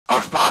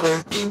Our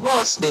father, he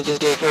was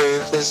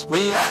dedicated this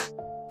way.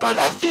 But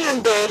I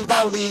feel bad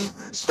about me.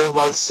 So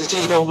once the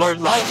potato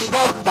learned like it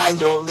up, I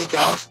don't leak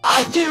out.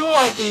 I do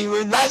like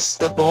even less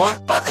the more,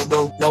 but I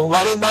don't know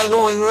what am I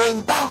going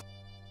right now.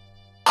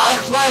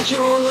 I'm glad you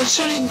were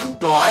listening,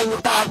 though I'm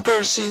a bad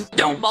person.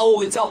 Don't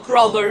mow it up,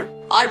 brother.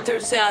 I'm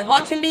too sad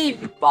not to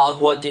leave. But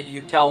what did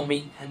you tell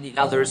me and the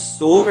others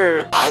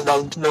sober? I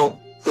don't know.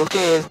 Look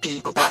at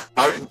people that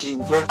aren't in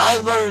where I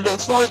learned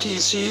that's what you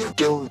see.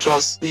 Don't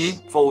trust me.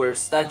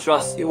 Force that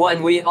trust you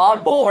when we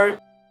on board.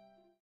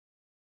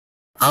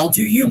 How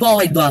do you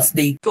buy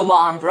Dusty? Come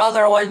on,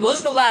 brother, when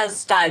was the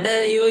last time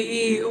that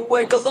you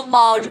wake up the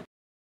mod?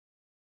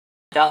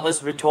 That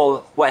was a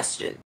rhetorical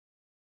question.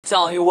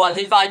 Tell you what,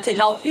 if I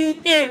tell you,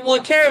 he will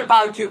care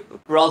about you.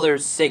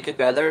 Brothers stick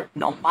together,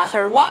 no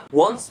matter what.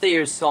 Once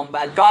there's some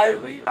bad guy,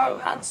 we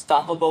are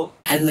unstoppable.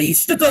 At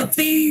least the good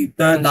thing,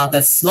 they're not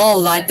as slow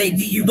like they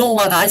do. You know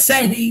what I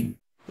say?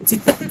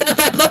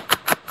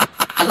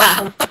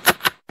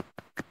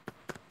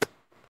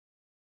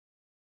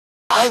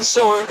 I'm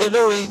so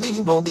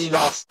iterating on the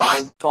last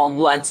time. Tom,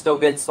 let's go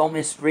get some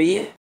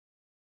mystery.